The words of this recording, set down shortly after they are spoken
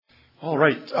All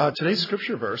right, today's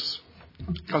scripture verse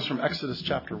comes from Exodus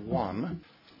chapter 1.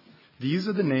 These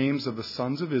are the names of the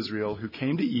sons of Israel who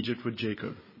came to Egypt with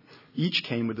Jacob. Each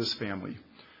came with his family.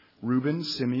 Reuben,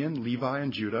 Simeon, Levi,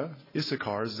 and Judah,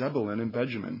 Issachar, Zebulun, and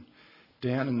Benjamin,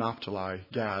 Dan and Naphtali,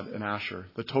 Gad, and Asher.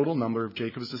 The total number of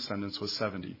Jacob's descendants was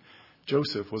 70.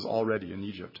 Joseph was already in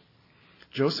Egypt.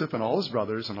 Joseph and all his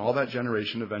brothers and all that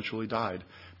generation eventually died,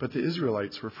 but the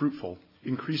Israelites were fruitful,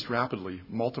 increased rapidly,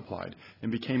 multiplied,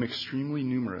 and became extremely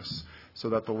numerous, so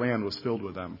that the land was filled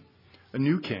with them. A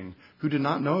new king, who did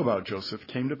not know about Joseph,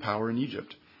 came to power in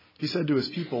Egypt. He said to his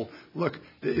people, "Look,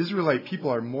 the Israelite people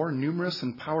are more numerous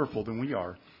and powerful than we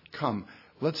are. Come,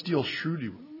 let's deal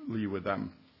shrewdly with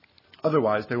them.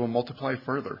 Otherwise, they will multiply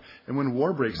further, and when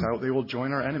war breaks out, they will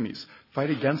join our enemies, fight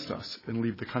against us, and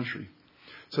leave the country."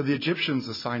 So the Egyptians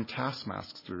assigned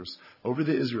taskmasters over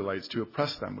the Israelites to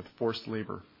oppress them with forced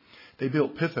labor. They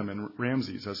built Pithom and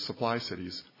Ramses as supply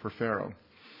cities for Pharaoh.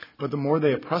 But the more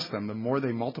they oppressed them, the more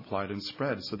they multiplied and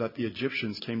spread, so that the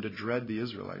Egyptians came to dread the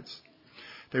Israelites.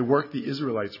 They worked the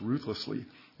Israelites ruthlessly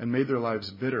and made their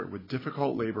lives bitter with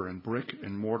difficult labor in brick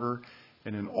and mortar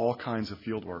and in all kinds of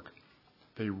field work.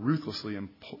 They ruthlessly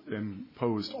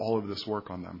imposed all of this work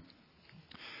on them.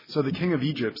 So the king of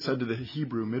Egypt said to the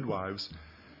Hebrew midwives,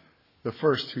 the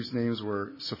first whose names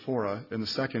were Sephora and the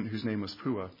second whose name was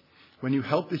Puah, "When you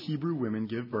help the Hebrew women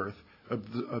give birth,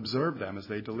 observe them as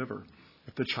they deliver.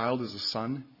 If the child is a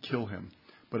son, kill him.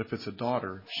 But if it's a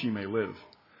daughter, she may live."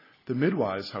 The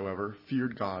midwives, however,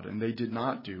 feared God, and they did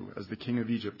not do as the king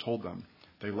of Egypt told them.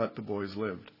 They let the boys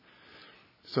live.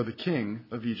 So the king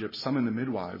of Egypt summoned the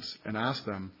midwives and asked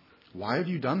them, "Why have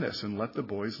you done this and let the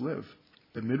boys live?"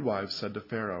 The midwives said to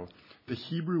Pharaoh, "The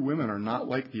Hebrew women are not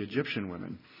like the Egyptian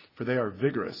women, for they are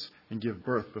vigorous and give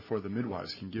birth before the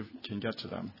midwives can get to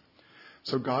them."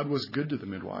 So God was good to the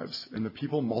midwives, and the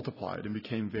people multiplied and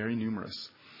became very numerous.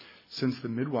 Since the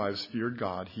midwives feared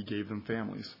God, he gave them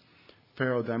families.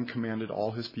 Pharaoh then commanded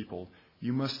all his people,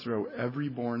 "You must throw every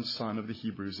born son of the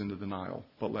Hebrews into the Nile,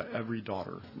 but let every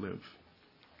daughter live."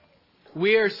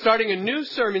 We are starting a new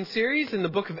sermon series in the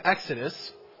book of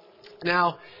Exodus.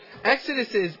 Now,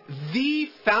 Exodus is the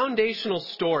foundational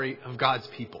story of God's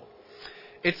people.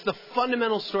 It's the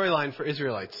fundamental storyline for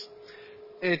Israelites.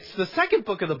 It's the second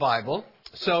book of the Bible,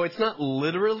 so it's not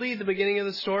literally the beginning of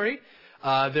the story.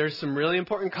 There's some really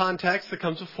important context that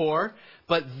comes before,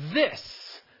 but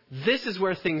this is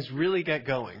where things really get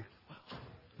going.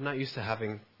 I'm not used to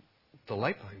having the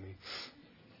light behind me.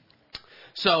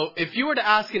 So if you were to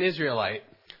ask an Israelite,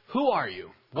 "Who are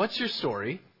you? What's your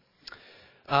story?"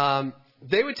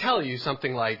 They would tell you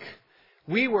something like,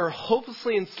 "We were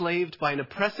hopelessly enslaved by an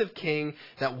oppressive king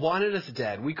that wanted us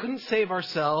dead. We couldn't save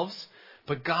ourselves,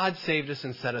 but God saved us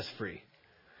and set us free.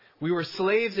 We were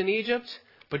slaves in Egypt,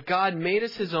 but God made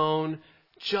us his own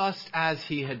just as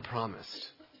he had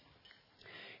promised.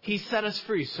 He set us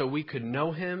free so we could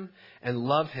know him and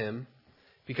love him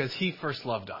because he first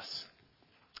loved us."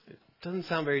 It doesn't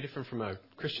sound very different from a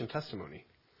Christian testimony.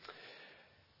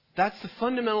 That's the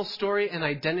fundamental story and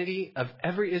identity of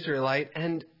every Israelite,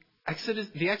 and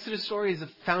the Exodus story is a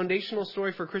foundational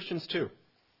story for Christians too.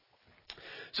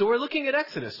 So we're looking at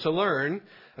Exodus to learn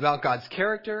about God's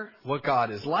character, what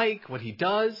God is like, what he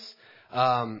does,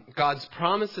 God's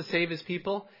promise to save his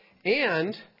people,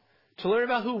 and to learn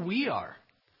about who we are,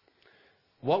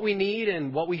 what we need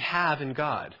and what we have in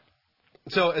God.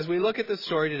 So as we look at this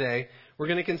story today, we're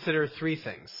going to consider three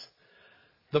things: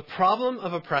 the problem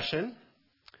of oppression,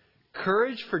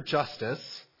 courage for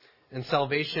justice, and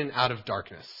salvation out of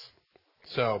darkness.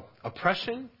 So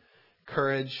oppression,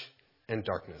 courage, and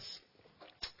darkness.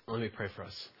 Let me pray for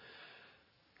us.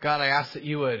 God, I ask that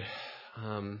you would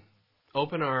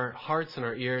open our hearts and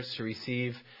our ears to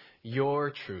receive your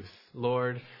truth.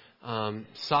 Lord,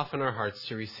 soften our hearts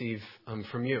to receive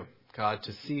from you. God,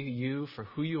 to see you for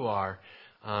who you are,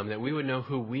 that we would know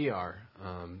who we are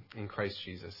in Christ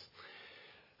Jesus.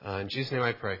 In Jesus' name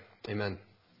I pray. Amen.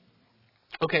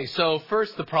 Okay, so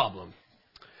first the problem.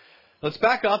 Let's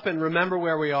back up and remember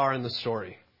where we are in the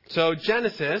story. So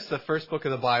Genesis, the first book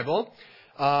of the Bible,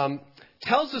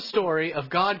 tells the story of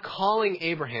God calling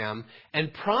Abraham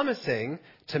and promising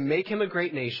to make him a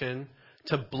great nation,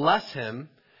 to bless him,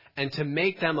 and to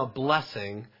make them a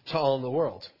blessing to all the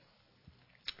world.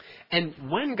 And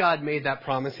when God made that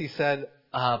promise, he said,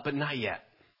 but not yet.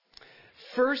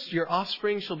 First, your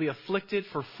offspring shall be afflicted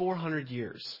for 400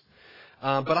 years.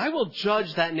 But I will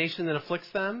judge that nation that afflicts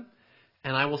them,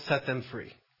 and I will set them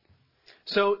free.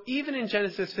 So even in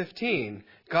Genesis 15,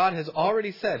 God has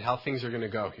already said how things are going to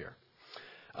go here.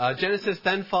 Genesis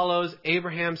then follows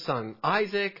Abraham's son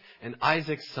Isaac and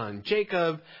Isaac's son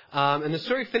Jacob. And the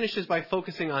story finishes by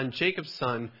focusing on Jacob's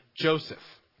son Joseph.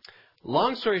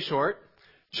 Long story short,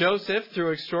 Joseph,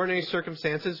 through extraordinary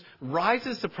circumstances,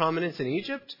 rises to prominence in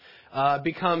Egypt,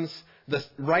 becomes the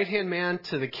right-hand man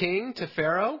to the king, to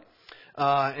Pharaoh,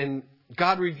 and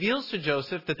God reveals to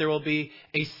Joseph that there will be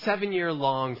a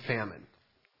 7-year-long famine.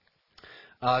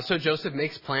 So Joseph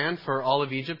makes plan for all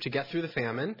of Egypt to get through the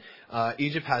famine.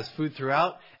 Egypt has food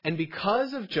throughout, and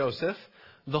because of Joseph,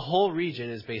 the whole region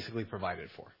is basically provided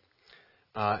for.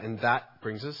 And that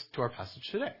brings us to our passage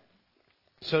today.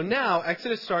 So now,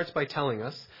 Exodus starts by telling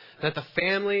us that the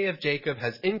family of Jacob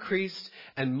has increased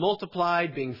and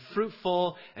multiplied, being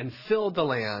fruitful and filled the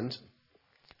land.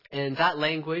 And that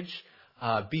language,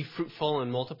 be fruitful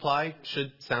and multiply,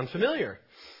 should sound familiar.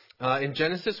 In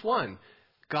Genesis 1,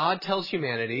 God tells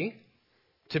humanity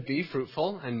to be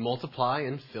fruitful and multiply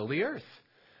and fill the earth.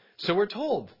 So we're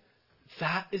told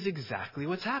that is exactly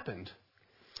what's happened.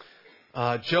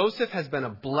 Joseph has been a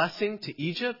blessing to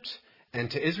Egypt and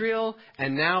to Israel,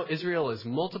 and now Israel is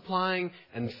multiplying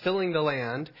and filling the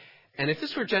land. And if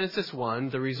this were Genesis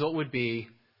 1, the result would be,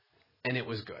 and it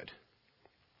was good.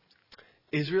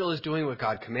 Israel is doing what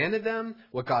God commanded them,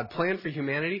 what God planned for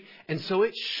humanity, and so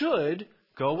it should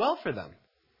go well for them.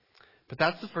 But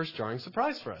that's the first jarring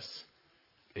surprise for us.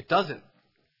 It doesn't.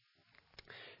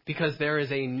 Because there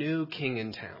is a new king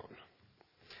in town.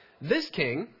 This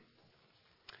king,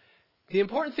 the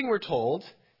important thing we're told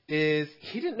is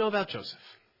he didn't know about Joseph.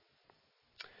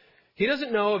 He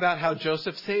doesn't know about how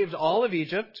Joseph saved all of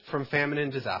Egypt from famine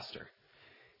and disaster.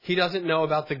 He doesn't know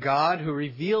about the God who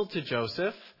revealed to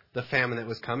Joseph the famine that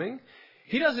was coming.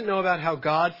 He doesn't know about how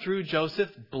God, through Joseph,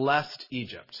 blessed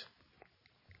Egypt.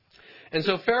 And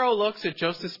so Pharaoh looks at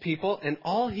Joseph's people, and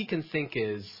all he can think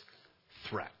is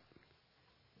threat.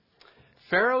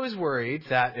 Pharaoh is worried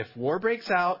that if war breaks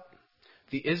out,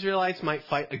 the Israelites might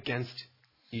fight against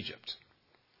Egypt.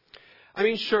 I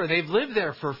mean, sure, they've lived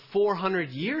there for 400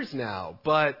 years now,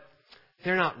 but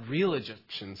they're not real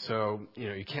Egyptians, so,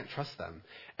 you can't trust them.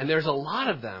 And there's a lot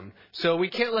of them, so we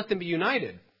can't let them be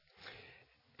united.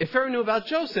 If Pharaoh knew about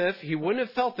Joseph, he wouldn't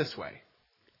have felt this way.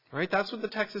 Right? That's what the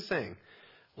text is saying.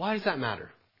 Why does that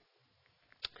matter?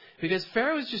 Because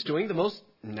Pharaoh is just doing the most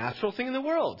natural thing in the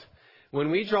world. When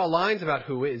we draw lines about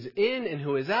who is in and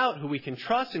who is out, who we can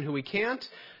trust and who we can't,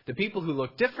 the people who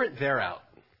look different, they're out.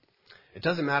 It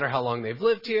doesn't matter how long they've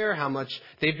lived here, how much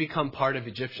they've become part of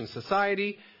Egyptian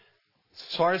society.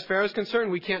 As far as Pharaoh's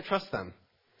concerned, we can't trust them.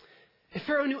 If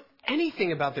Pharaoh knew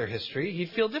anything about their history,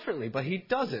 he'd feel differently, but he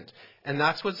doesn't. And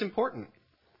that's what's important.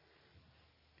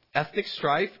 Ethnic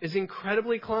strife is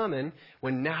incredibly common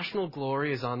when national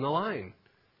glory is on the line.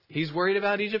 He's worried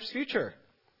about Egypt's future,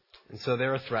 and so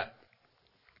they're a threat.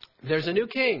 There's a new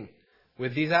king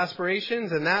with these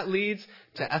aspirations, and that leads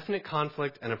to ethnic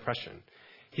conflict and oppression.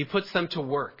 He puts them to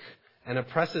work and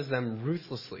oppresses them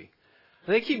ruthlessly.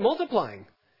 And they keep multiplying,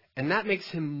 and that makes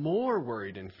him more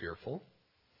worried and fearful.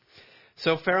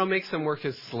 So Pharaoh makes them work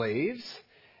as slaves,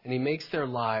 and he makes their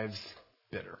lives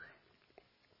bitter.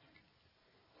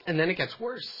 And then it gets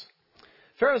worse.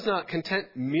 Pharaoh's not content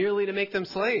merely to make them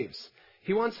slaves.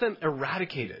 He wants them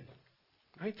eradicated.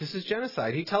 Right? This is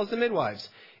genocide. He tells the midwives,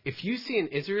 if you see an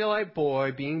Israelite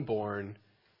boy being born,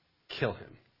 kill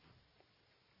him.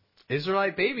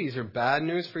 Israelite babies are bad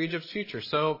news for Egypt's future,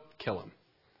 so kill them.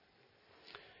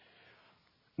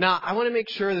 Now, I want to make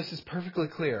sure this is perfectly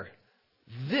clear.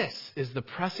 This is the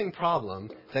pressing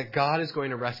problem that God is going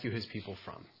to rescue his people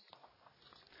from.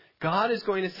 God is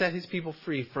going to set his people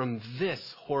free from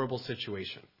this horrible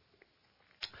situation.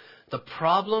 The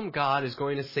problem God is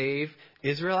going to save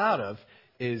Israel out of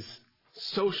is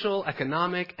social,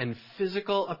 economic, and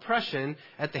physical oppression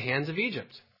at the hands of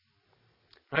Egypt.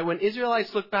 Right? When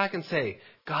Israelites look back and say,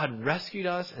 God rescued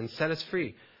us and set us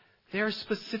free, they are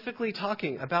specifically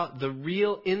talking about the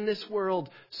real, in this world,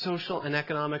 social and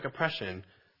economic oppression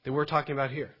that we're talking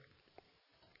about here.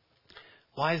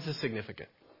 Why is this significant?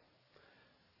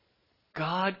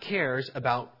 God cares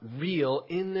about real,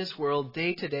 in this world,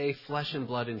 day-to-day flesh and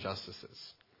blood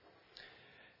injustices.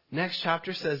 Next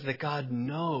chapter says that God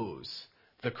knows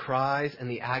the cries and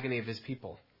the agony of his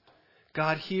people.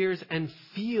 God hears and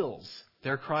feels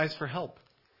their cries for help.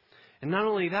 And not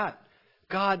only that,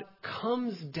 God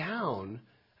comes down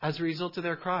as a result of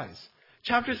their cries.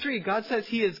 Chapter 3, God says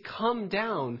he has come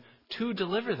down to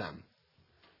deliver them.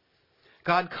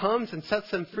 God comes and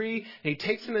sets them free, and he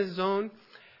takes them as his own.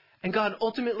 And God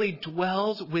ultimately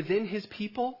dwells within his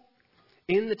people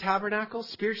in the tabernacle,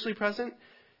 spiritually present,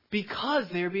 because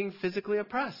they are being physically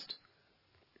oppressed.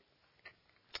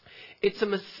 It's a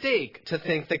mistake to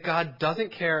think that God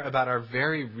doesn't care about our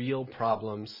very real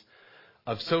problems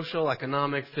of social,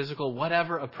 economic, physical,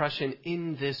 whatever oppression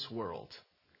in this world.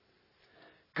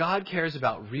 God cares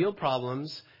about real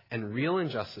problems and real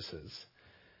injustices.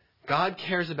 God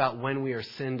cares about when we are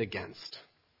sinned against.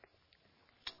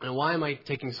 And why am I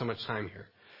taking so much time here?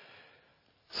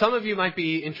 Some of you might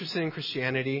be interested in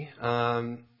Christianity,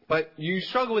 but you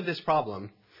struggle with this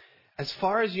problem. As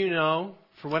far as you know,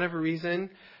 for whatever reason,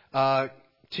 to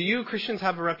you, Christians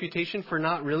have a reputation for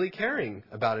not really caring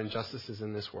about injustices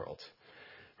in this world.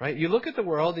 Right? You look at the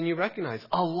world and you recognize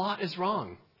a lot is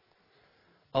wrong.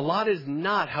 A lot is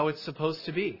not how it's supposed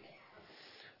to be.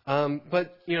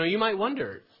 But, you might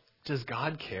wonder, does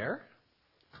God care?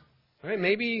 Right?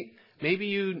 Maybe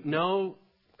you know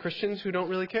Christians who don't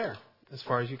really care, as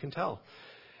far as you can tell.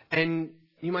 And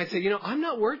you might say, I'm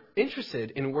not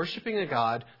interested in worshiping a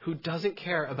God who doesn't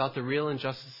care about the real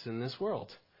injustices in this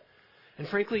world. And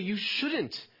frankly, you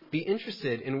shouldn't be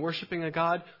interested in worshiping a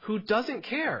God who doesn't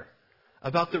care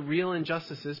about the real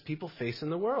injustices people face in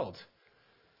the world.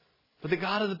 But the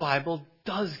God of the Bible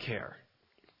does care.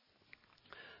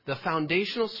 The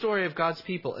foundational story of God's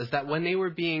people is that when they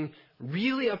were being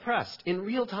really oppressed in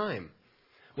real time,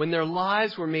 when their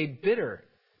lives were made bitter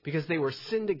because they were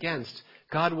sinned against,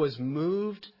 God was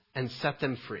moved and set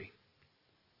them free.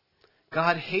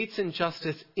 God hates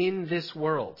injustice in this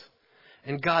world,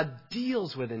 and God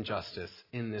deals with injustice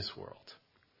in this world.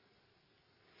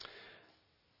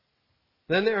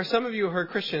 Then there are some of you who are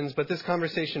Christians, but this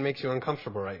conversation makes you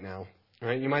uncomfortable right now.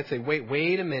 Right? You might say,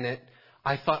 wait a minute.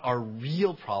 I thought our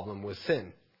real problem was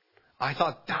sin. I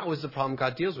thought that was the problem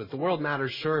God deals with. The world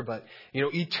matters, sure, but,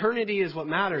 eternity is what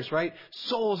matters, right?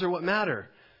 Souls are what matter.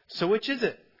 So which is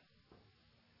it?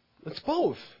 It's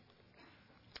both.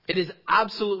 It is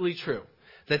absolutely true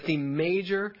that the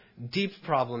major, deep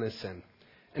problem is sin.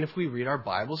 And if we read our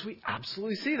Bibles, we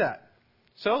absolutely see that.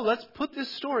 So let's put this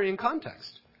story in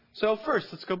context. So first,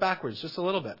 let's go backwards just a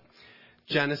little bit.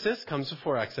 Genesis comes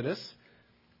before Exodus.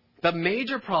 The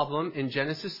major problem in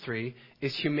Genesis 3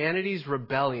 is humanity's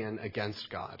rebellion against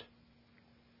God.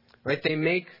 Right? They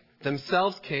make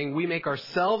themselves king. We make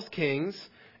ourselves kings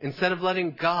instead of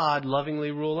letting God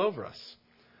lovingly rule over us.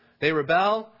 They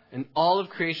rebel, and all of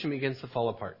creation begins to fall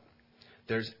apart.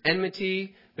 There's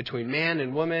enmity between man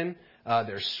and woman.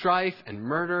 There's strife and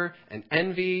murder and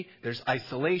envy. There's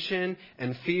isolation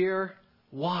and fear.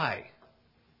 Why?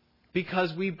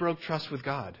 Because we broke trust with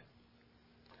God.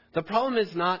 The problem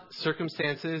is not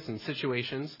circumstances and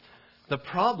situations. The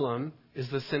problem is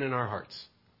the sin in our hearts.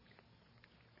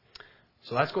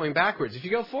 So that's going backwards. If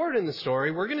you go forward in the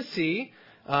story, we're going to see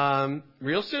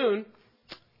real soon,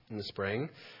 in the spring,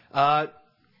 that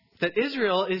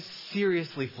Israel is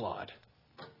seriously flawed.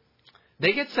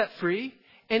 They get set free,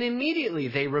 and immediately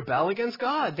they rebel against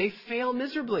God. They fail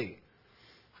miserably.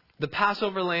 The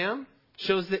Passover lamb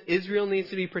shows that Israel needs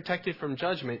to be protected from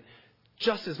judgment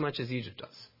just as much as Egypt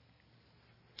does.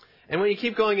 And when you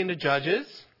keep going into Judges,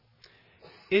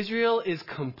 Israel is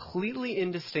completely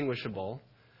indistinguishable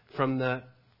from the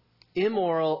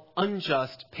immoral,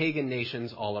 unjust pagan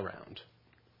nations all around.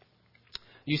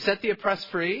 You set the oppressed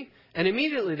free, and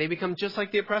immediately they become just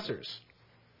like the oppressors.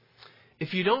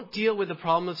 If you don't deal with the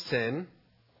problem of sin,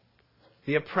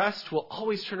 the oppressed will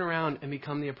always turn around and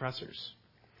become the oppressors.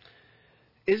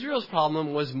 Israel's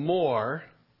problem was more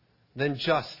than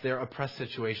just their oppressed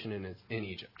situation in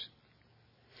Egypt.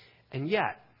 And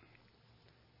yet,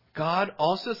 God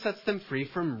also sets them free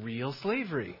from real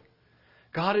slavery.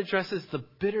 God addresses the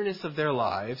bitterness of their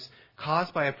lives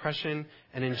caused by oppression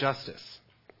and injustice.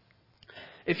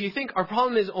 If you think our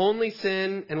problem is only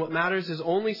sin and what matters is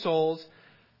only souls,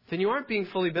 then you aren't being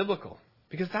fully biblical,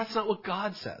 because that's not what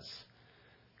God says.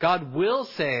 God will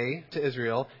say to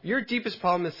Israel, your deepest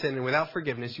problem is sin, and without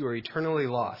forgiveness you are eternally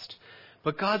lost.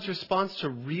 But God's response to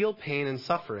real pain and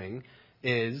suffering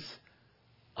is,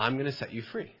 I'm going to set you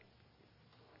free.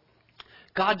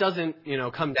 God doesn't,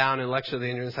 come down and lecture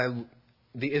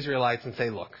the Israelites and say,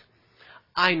 look,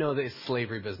 I know this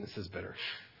slavery business is bitter.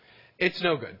 It's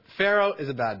no good. Pharaoh is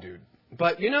a bad dude.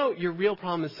 But your real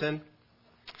problem is sin.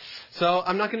 So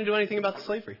I'm not going to do anything about the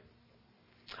slavery.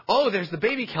 Oh, there's the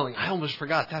baby killing. I almost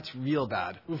forgot. That's real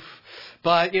bad. Oof.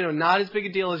 But, not as big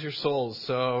a deal as your souls.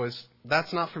 So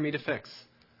that's not for me to fix.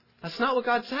 That's not what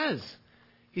God says.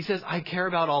 He says, I care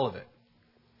about all of it.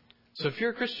 So if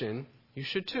you're a Christian, you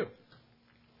should too.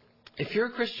 If you're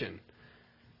a Christian,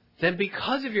 then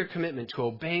because of your commitment to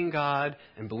obeying God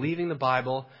and believing the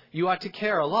Bible, you ought to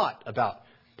care a lot about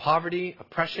poverty,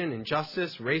 oppression,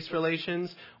 injustice, race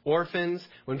relations, orphans,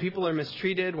 when people are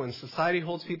mistreated, when society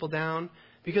holds people down,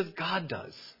 because God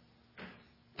does.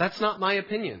 That's not my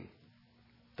opinion.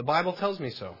 The Bible tells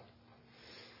me so.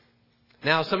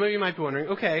 Now, some of you might be wondering,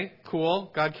 okay,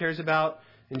 cool. God cares about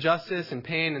injustice and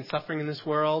pain and suffering in this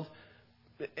world.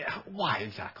 Why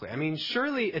exactly? I mean,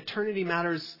 surely eternity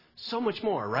matters so much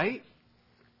more, right?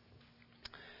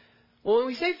 Well, when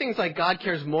we say things like God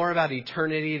cares more about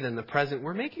eternity than the present,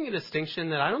 we're making a distinction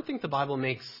that I don't think the Bible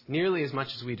makes nearly as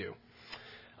much as we do.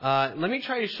 Let me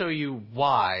try to show you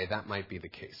why that might be the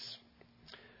case.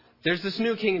 There's this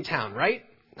new king in town, right?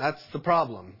 That's the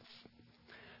problem.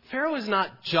 Pharaoh is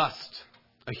not just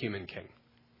a human king.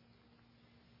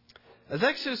 As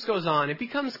Exodus goes on, it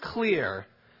becomes clear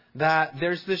that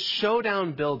there's this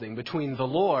showdown building between the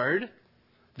Lord,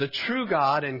 the true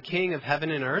God and king of heaven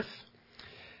and earth,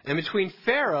 and between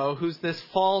Pharaoh, who's this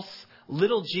false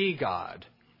little g god.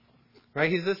 Right?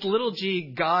 He's this little g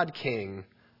god king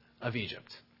of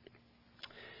Egypt.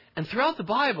 And throughout the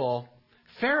Bible,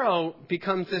 Pharaoh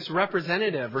becomes this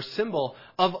representative or symbol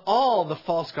of all the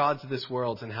false gods of this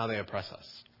world and how they oppress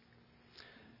us.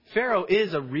 Pharaoh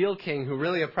is a real king who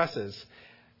really oppresses,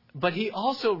 but he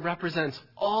also represents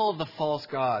all the false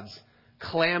gods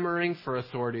clamoring for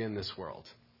authority in this world.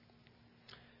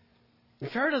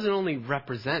 And Pharaoh doesn't only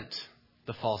represent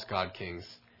the false god kings,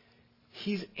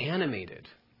 he's animated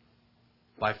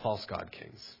by false god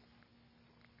kings.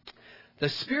 The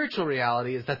spiritual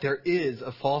reality is that there is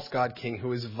a false god king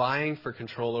who is vying for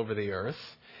control over the earth,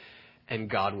 and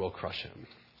God will crush him.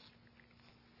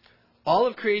 All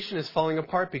of creation is falling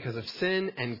apart because of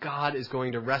sin, and God is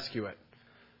going to rescue it.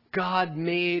 God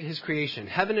made his creation,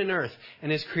 heaven and earth,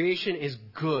 and his creation is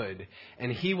good,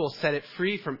 and he will set it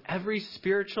free from every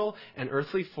spiritual and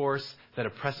earthly force that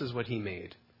oppresses what he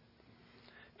made.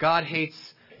 God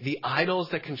hates the idols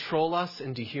that control us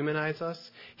and dehumanize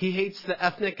us. He hates the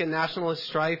ethnic and nationalist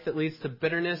strife that leads to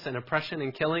bitterness and oppression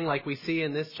and killing like we see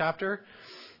in this chapter.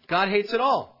 God hates it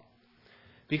all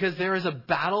because there is a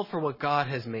battle for what God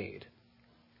has made.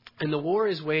 And the war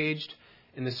is waged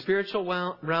in the spiritual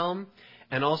realm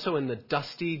and also in the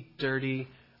dusty, dirty,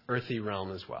 earthy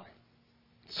realm as well.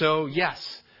 So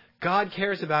yes, God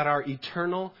cares about our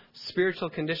eternal spiritual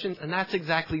conditions, and that's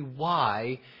exactly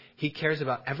why he cares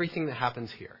about everything that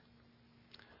happens here.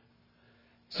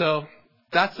 So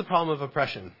that's the problem of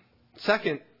oppression.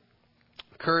 Second,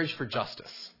 courage for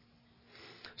justice.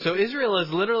 So Israel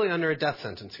is literally under a death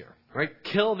sentence here, right?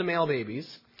 Kill the male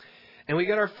babies. And we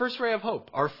get our first ray of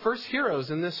hope, our first heroes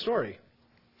in this story.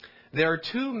 There are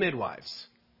two midwives,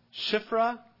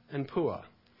 Shiphrah and Puah.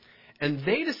 And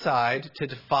they decide to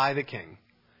defy the king.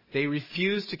 They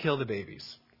refuse to kill the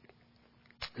babies.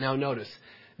 Now notice,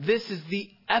 this is the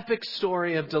epic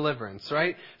story of deliverance,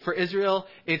 right? For Israel,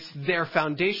 it's their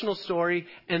foundational story,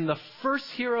 and the first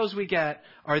heroes we get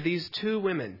are these two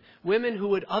women who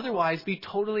would otherwise be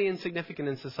totally insignificant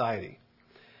in society.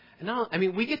 And now,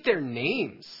 we get their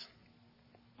names.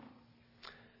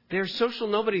 They're social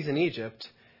nobodies in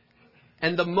Egypt,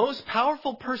 and the most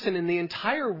powerful person in the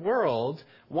entire world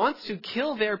wants to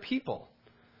kill their people.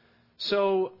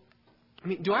 So,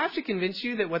 do I have to convince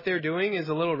you that what they're doing is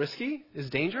a little risky, is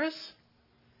dangerous?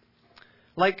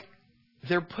 Like,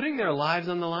 they're putting their lives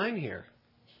on the line here.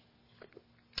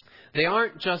 They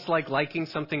aren't just liking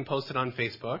something posted on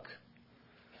Facebook.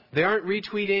 They aren't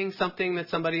retweeting something that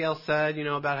somebody else said,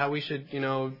 about how we should,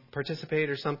 participate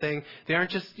or something. They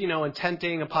aren't just,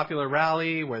 attending a popular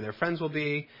rally where their friends will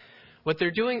be. What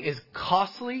they're doing is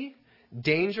costly,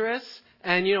 dangerous,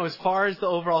 and, as far as the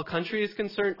overall country is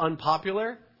concerned,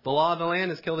 unpopular. The law of the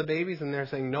land is kill the babies, and they're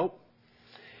saying nope.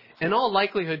 In all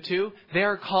likelihood, too, they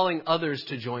are calling others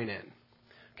to join in.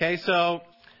 Okay, so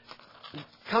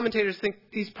commentators think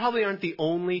these probably aren't the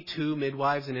only two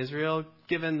midwives in Israel.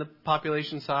 Given the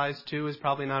population size, two is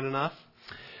probably not enough.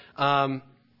 And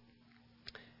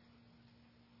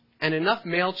enough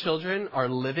male children are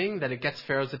living that it gets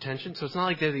Pharaoh's attention. So it's not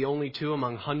like they're the only two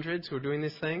among hundreds who are doing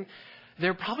this thing.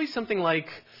 They're probably something like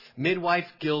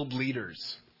midwife guild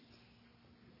leaders.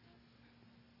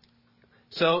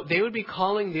 So they would be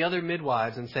calling the other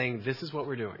midwives and saying, this is what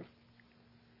we're doing.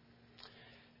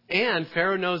 And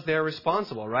Pharaoh knows they're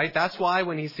responsible, right? That's why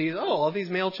when he sees, all these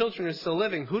male children are still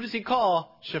living, who does he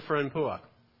call? Shiphrah and Puah.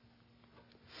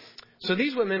 So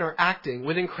these women are acting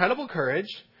with incredible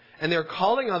courage, and they're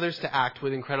calling others to act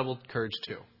with incredible courage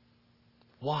too.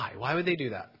 Why? Why would they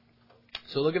do that?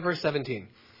 So look at verse 17.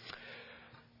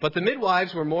 But the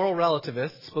midwives were moral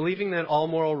relativists, believing that all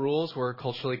moral rules were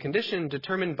culturally conditioned,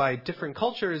 determined by different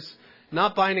cultures,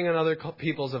 not binding on other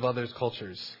peoples of others'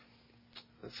 cultures.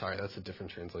 Sorry, that's a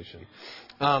different translation.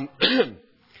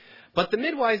 But the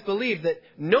midwives believed that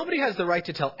nobody has the right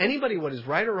to tell anybody what is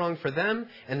right or wrong for them,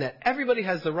 and that everybody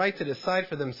has the right to decide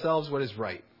for themselves what is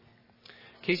right.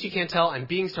 in case you can't tell, I'm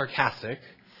being sarcastic.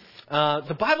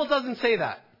 The Bible doesn't say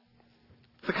that.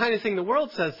 It's the kind of thing the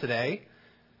world says today.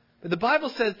 But the Bible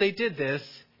says they did this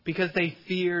because they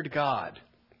feared God.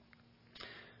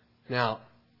 Now,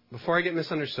 before I get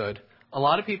misunderstood, a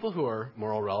lot of people who are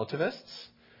moral relativists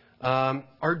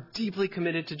are deeply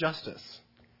committed to justice.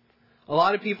 A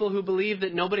lot of people who believe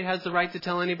that nobody has the right to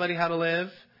tell anybody how to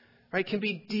live, right, can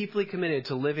be deeply committed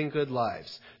to living good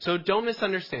lives. So don't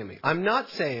misunderstand me. I'm not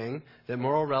saying that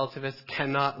moral relativists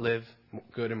cannot live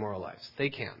good and moral lives. They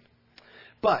can.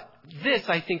 But this,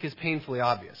 I think, is painfully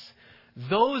obvious.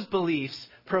 Those beliefs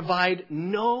provide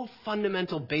no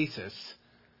fundamental basis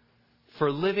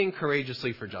for living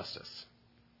courageously for justice.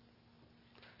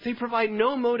 They provide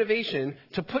no motivation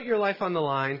to put your life on the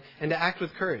line and to act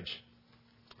with courage.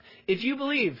 If you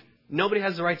believe nobody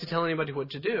has the right to tell anybody what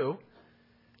to do,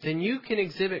 then you can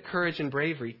exhibit courage and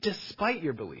bravery despite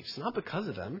your beliefs, not because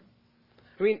of them.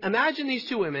 I mean, imagine these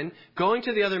two women going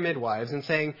to the other midwives and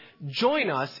saying, join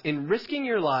us in risking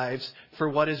your lives for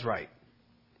what is right.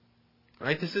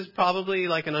 Right? This is probably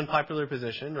like an unpopular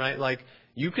position, right? Like,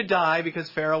 you could die because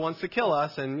Pharaoh wants to kill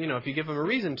us, and, if you give him a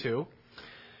reason to.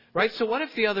 Right? So what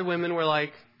if the other women were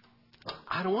like,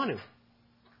 I don't want to.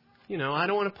 I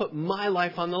don't want to put my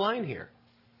life on the line here.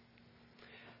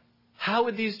 How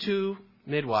would these two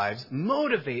midwives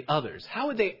motivate others? How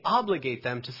would they obligate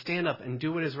them to stand up and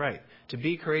do what is right, to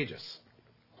be courageous?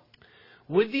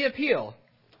 Would the appeal,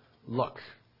 look,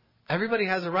 everybody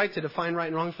has a right to define right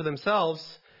and wrong for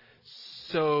themselves,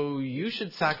 so you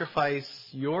should sacrifice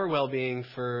your well-being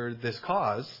for this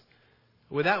cause,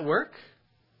 would that work?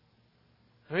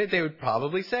 I mean, they would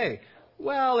probably say,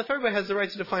 well, if everybody has the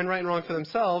right to define right and wrong for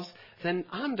themselves, then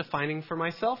I'm defining for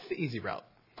myself the easy route.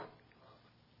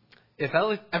 If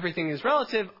everything is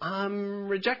relative, I'm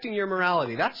rejecting your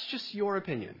morality. That's just your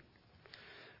opinion.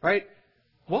 Right?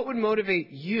 What would motivate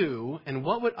you and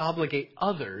what would obligate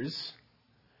others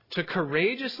to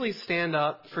courageously stand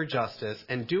up for justice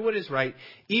and do what is right,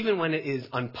 even when it is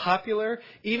unpopular,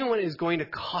 even when it is going to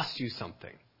cost you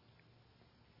something?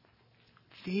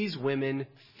 These women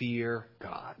fear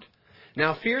God.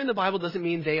 Now, fear in the Bible doesn't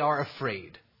mean they are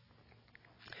afraid.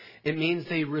 It means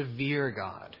they revere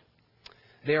God.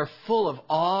 They are full of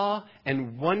awe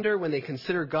and wonder when they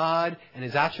consider God and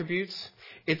His attributes.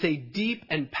 It's a deep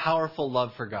and powerful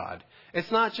love for God.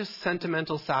 It's not just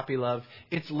sentimental, sappy love.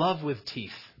 It's love with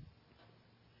teeth.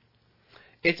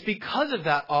 It's because of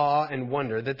that awe and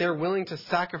wonder that they're willing to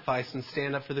sacrifice and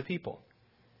stand up for the people.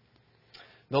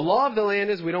 The law of the land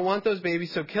is we don't want those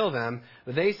babies, so kill them.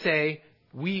 But they say,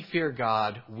 we fear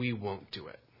God, we won't do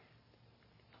it.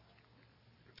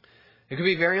 It could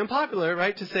be very unpopular,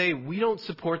 right, to say we don't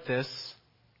support this,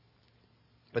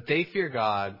 but they fear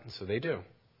God, so they do.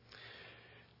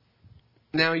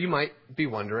 Now, you might be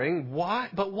wondering,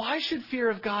 why should fear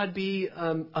of God be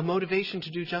a motivation to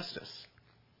do justice?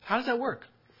 How does that work?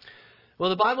 Well,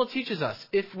 the Bible teaches us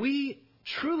if we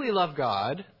truly love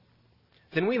God,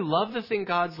 then we love the thing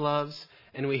God loves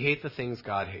and we hate the things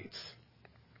God hates.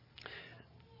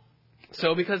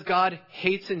 So because God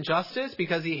hates injustice,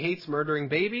 because He hates murdering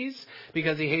babies,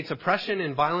 because He hates oppression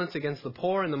and violence against the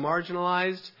poor and the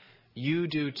marginalized, you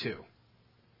do too.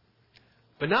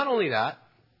 But not only that,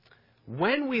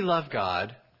 when we love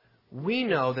God, we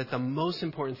know that the most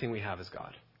important thing we have is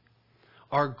God.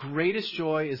 Our greatest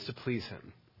joy is to please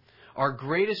Him. Our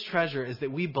greatest treasure is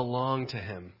that we belong to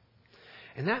Him.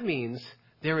 And that means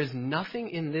there is nothing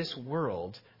in this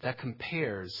world that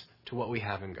compares to what we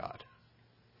have in God.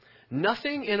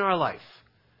 Nothing in our life,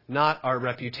 not our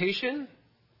reputation,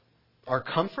 our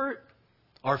comfort,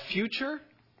 our future,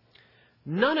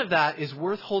 none of that is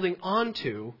worth holding on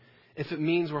to if it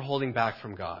means we're holding back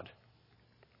from God.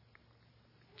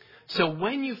 So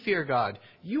when you fear God,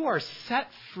 you are set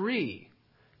free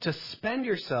to spend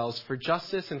yourselves for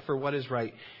justice and for what is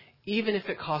right, even if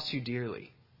it costs you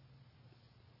dearly.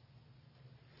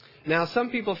 Now, some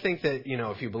people think that,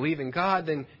 if you believe in God,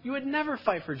 then you would never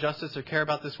fight for justice or care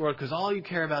about this world because all you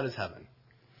care about is heaven.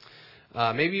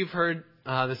 Maybe you've heard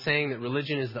the saying that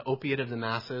religion is the opiate of the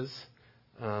masses.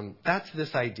 That's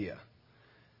this idea.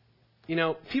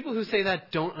 People who say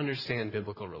that don't understand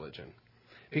biblical religion.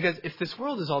 Because if this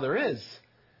world is all there is,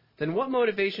 then what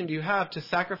motivation do you have to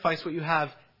sacrifice what you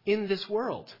have in this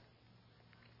world?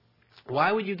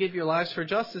 Why would you give your lives for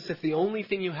justice if the only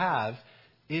thing you have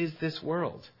is this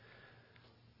world?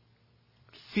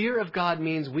 Fear of God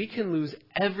means we can lose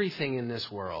everything in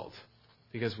this world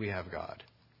because we have God.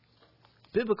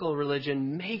 Biblical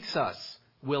religion makes us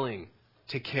willing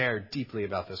to care deeply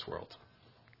about this world.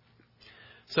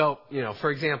 So,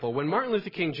 for example, when Martin Luther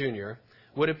King Jr.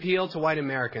 would appeal to white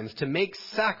Americans to make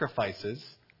sacrifices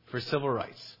for civil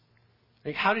rights.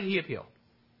 Like, how did he appeal?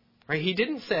 Right? He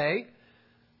didn't say,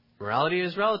 morality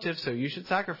is relative, so you should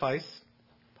sacrifice.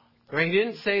 Right? He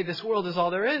didn't say, this world is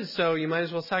all there is, so you might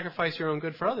as well sacrifice your own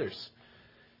good for others.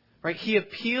 Right? He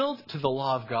appealed to the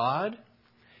law of God.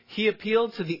 He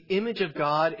appealed to the image of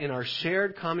God in our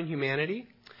shared common humanity.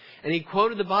 And he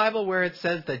quoted the Bible where it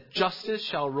says that justice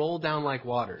shall roll down like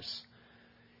waters.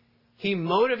 He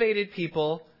motivated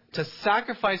people to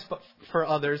sacrifice for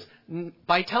others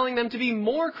by telling them to be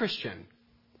more Christian,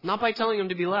 not by telling them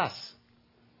to be less.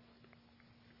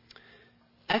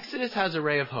 Exodus has a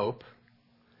ray of hope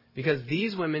because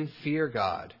these women fear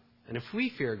God. And if we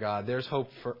fear God, there's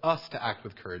hope for us to act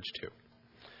with courage too.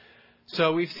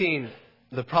 So we've seen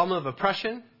the problem of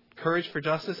oppression, courage for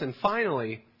justice, and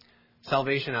finally,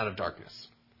 salvation out of darkness.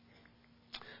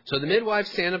 So the midwives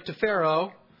stand up to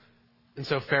Pharaoh, and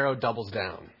so Pharaoh doubles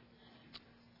down.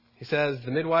 He says,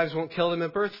 the midwives won't kill them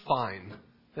at birth? Fine.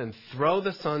 Then throw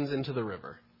the sons into the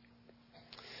river.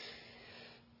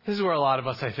 This is where a lot of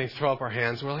us, I think, throw up our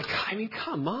hands. We're like, I mean,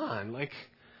 come on. Like,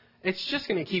 it's just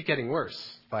going to keep getting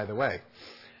worse, by the way.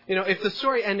 If the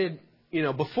story ended,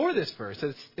 before this verse,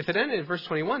 if it ended in verse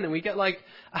 21, then we get like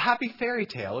a happy fairy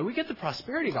tale, or we get the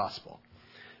prosperity gospel,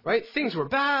 right? Things were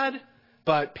bad,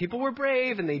 but people were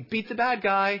brave, and they beat the bad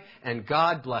guy, and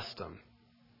God blessed them.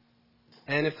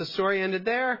 And if the story ended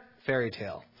there, fairy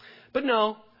tale. But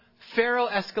no, Pharaoh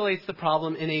escalates the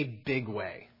problem in a big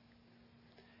way.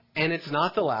 And it's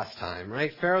not the last time,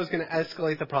 right? Pharaoh's going to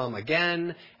escalate the problem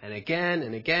again and again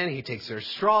and again. He takes their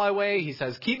straw away. He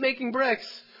says, keep making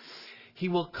bricks. He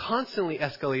will constantly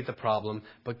escalate the problem,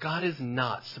 but God is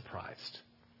not surprised.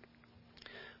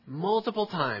 Multiple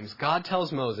times, God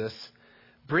tells Moses,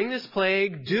 bring this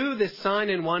plague, do this sign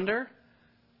and wonder,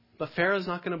 but Pharaoh's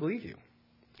not going to believe you.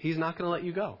 He's not going to let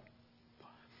you go.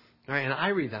 All right, and I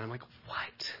read that, I'm like,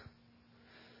 what?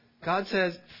 God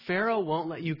says, Pharaoh won't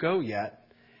let you go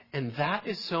yet, and that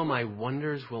is so my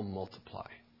wonders will multiply.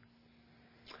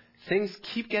 Things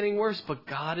keep getting worse, but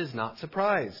God is not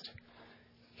surprised.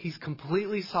 He's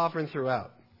completely sovereign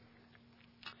throughout.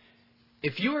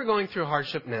 If you are going through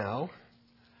hardship now,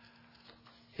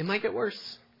 it might get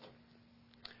worse.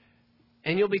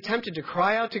 And you'll be tempted to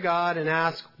cry out to God and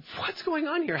ask, what's going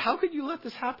on here? How could you let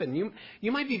this happen?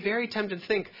 You might be very tempted to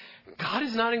think, God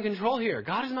is not in control here.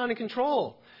 God is not in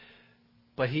control.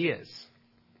 But He is.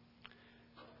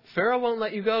 Pharaoh won't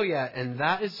let you go yet, and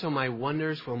that is so my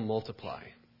wonders will multiply.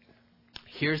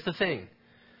 Here's the thing.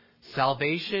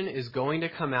 Salvation is going to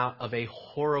come out of a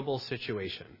horrible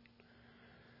situation.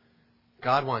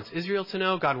 God wants Israel to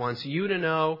know, God wants you to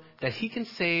know that He can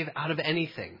save out of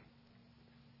anything.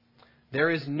 There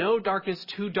is no darkness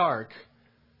too dark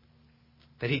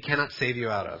that He cannot save you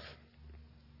out of.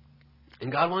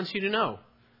 And God wants you to know,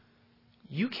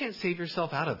 you can't save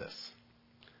yourself out of this.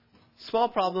 Small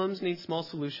problems need small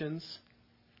solutions.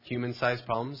 Human-sized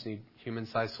problems need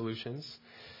human-sized solutions.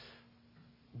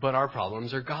 But our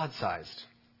problems are God-sized.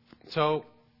 So,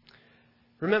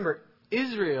 remember,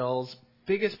 Israel's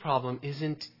biggest problem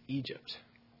isn't Egypt.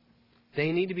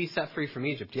 They need to be set free from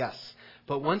Egypt, yes.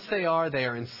 But once they are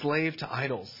enslaved to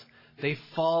idols. They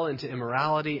fall into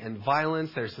immorality and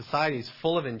violence. Their society is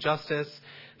full of injustice.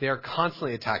 They are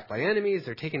constantly attacked by enemies.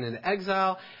 They're taken into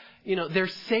exile. They're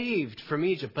saved from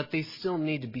Egypt, but they still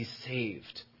need to be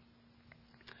saved.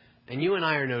 And you and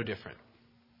I are no different.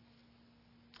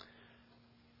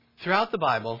 Throughout the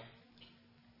Bible,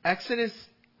 the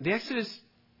Exodus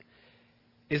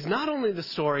is not only the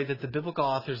story that the biblical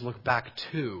authors look back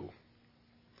to,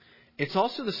 it's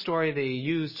also the story they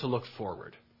use to look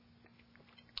forward.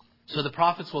 So the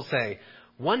prophets will say,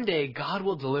 one day God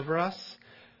will deliver us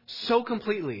so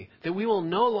completely that we will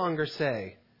no longer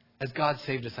say, as God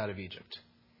saved us out of Egypt.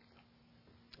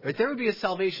 Right? There would be a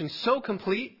salvation so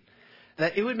complete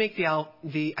that it would make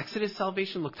the Exodus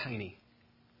salvation look tiny.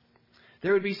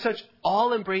 There would be such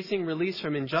all-embracing release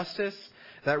from injustice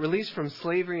that release from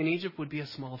slavery in Egypt would be a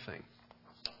small thing.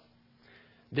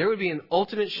 There would be an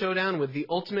ultimate showdown with the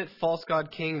ultimate false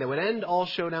god king that would end all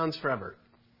showdowns forever.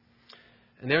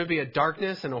 And there would be a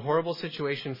darkness and a horrible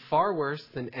situation far worse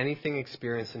than anything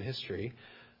experienced in history,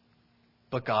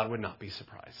 but God would not be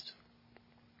surprised.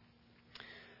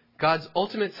 God's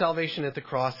ultimate salvation at the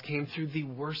cross came through the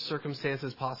worst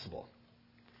circumstances possible.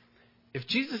 If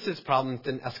Jesus' problems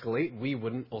didn't escalate, we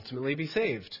wouldn't ultimately be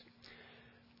saved.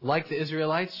 Like the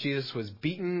Israelites, Jesus was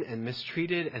beaten and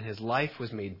mistreated, and His life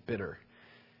was made bitter.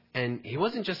 And He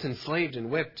wasn't just enslaved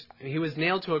and whipped. He was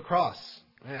nailed to a cross.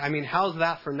 I mean, how's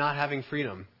that for not having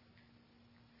freedom?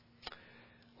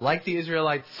 Like the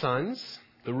Israelite sons,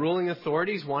 The ruling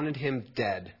authorities wanted him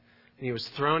dead, and he was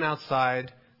thrown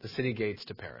outside the city gates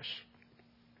to perish.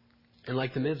 And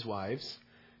like the midwives,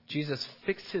 Jesus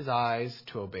fixed his eyes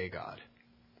to obey God.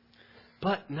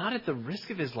 But not at the risk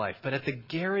of his life, but at the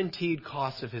guaranteed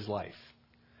cost of his life.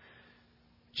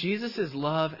 Jesus'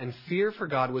 love and fear for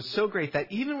God was so great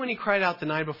that even when he cried out the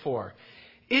night before,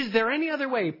 "Is there any other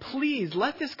way? Please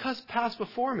let this cup pass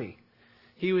before me,"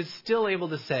 he was still able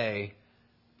to say,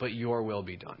 "But your will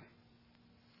be done."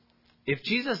 If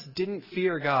Jesus didn't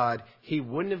fear God, he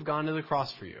wouldn't have gone to the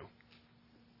cross for you.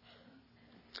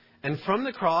 And from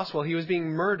the cross, while he was being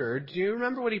murdered, do you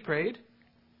remember what he prayed?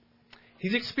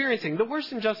 He's experiencing the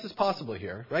worst injustice possible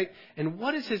here, right? And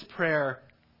what is his prayer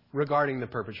regarding the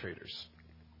perpetrators?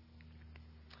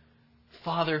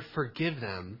 "Father, forgive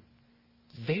them.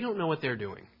 They don't know what they're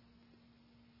doing."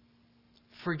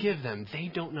 Forgive them. They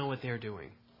don't know what they're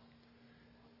doing.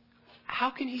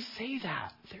 How can he say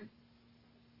that?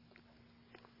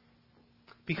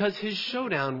 Because his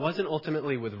showdown wasn't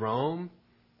ultimately with Rome,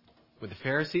 with the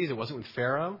Pharisees. It wasn't with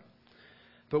Pharaoh,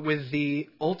 but with the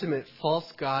ultimate false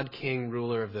god king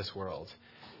ruler of this world.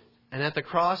 And at the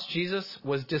cross, Jesus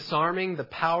was disarming the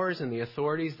powers and the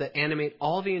authorities that animate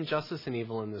all the injustice and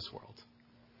evil in this world.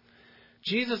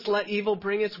 Jesus let evil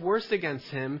bring its worst against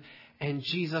him, and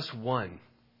Jesus won.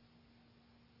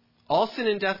 All sin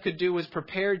and death could do was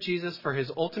prepare Jesus for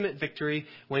his ultimate victory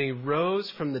when he rose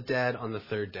from the dead on the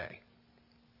third day.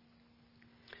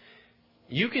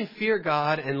 You can fear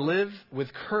God and live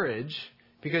with courage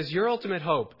because your ultimate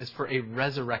hope is for a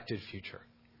resurrected future.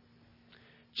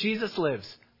 Jesus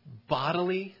lives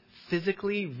bodily,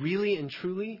 physically, really and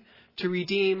truly to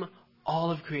redeem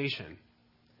all of creation.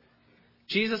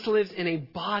 Jesus lives in a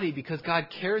body because God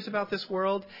cares about this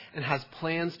world and has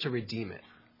plans to redeem it.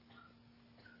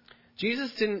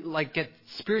 Jesus didn't get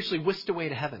spiritually whisked away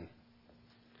to heaven.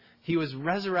 He was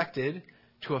resurrected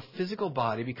to a physical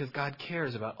body because God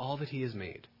cares about all that he has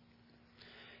made.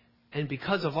 And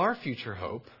because of our future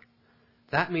hope,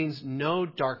 that means no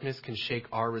darkness can shake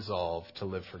our resolve to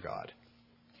live for God.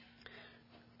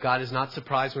 God is not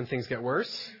surprised when things get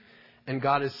worse, and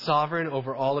God is sovereign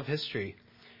over all of history.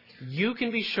 You can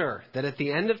be sure that at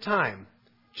the end of time,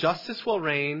 justice will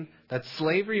reign, that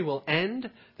slavery will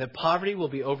end, that poverty will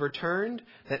be overturned,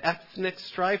 that ethnic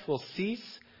strife will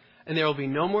cease, and there will be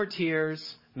no more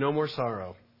tears, no more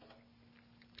sorrow.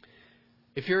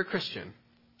 If you're a Christian,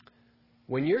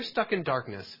 when you're stuck in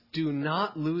darkness, do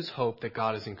not lose hope that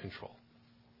God is in control.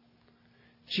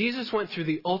 Jesus went through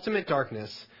the ultimate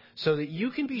darkness so that you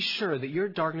can be sure that your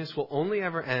darkness will only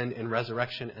ever end in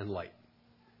resurrection and light.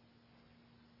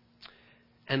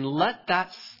 And let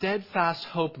that steadfast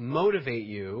hope motivate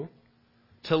you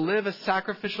to live a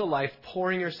sacrificial life,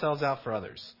 pouring yourselves out for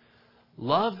others.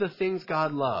 Love the things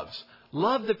God loves.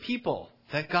 Love the people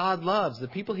that God loves, the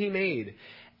people he made,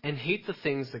 and hate the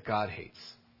things that God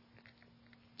hates.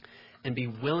 And be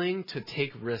willing to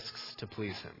take risks to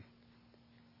please him.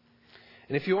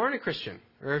 And if you aren't a Christian,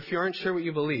 or if you aren't sure what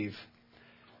you believe,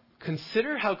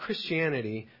 consider how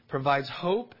Christianity provides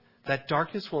hope that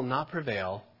darkness will not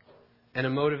prevail and a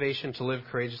motivation to live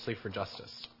courageously for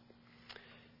justice.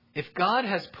 If God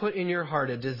has put in your heart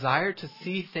a desire to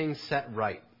see things set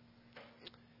right,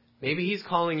 maybe he's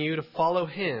calling you to follow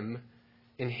him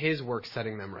in his work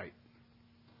setting them right.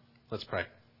 Let's pray.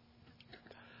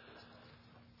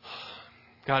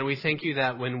 God, we thank you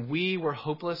that when we were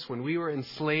hopeless, when we were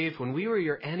enslaved, when we were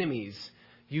your enemies,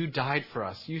 you died for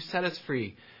us. You set us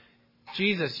free.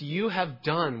 Jesus, you have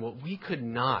done what we could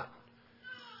not.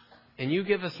 And you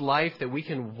give us life that we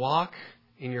can walk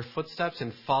in your footsteps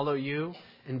and follow you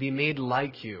and be made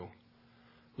like you.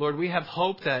 Lord, we have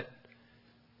hope that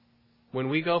when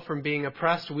we go from being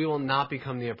oppressed, we will not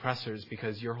become the oppressors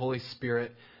because your Holy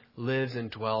Spirit lives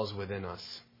and dwells within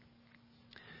us.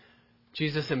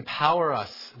 Jesus, empower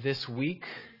us this week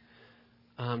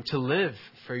to live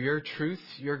for your truth,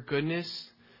 your goodness,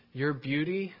 your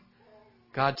beauty.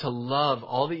 God, to love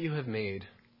all that you have made.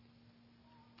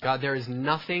 God, there is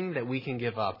nothing that we can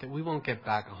give up that we won't get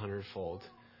back 100-fold.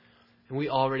 And we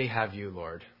already have you,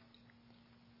 Lord.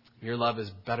 Your love is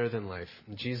better than life.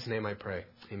 In Jesus' name I pray.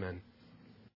 Amen.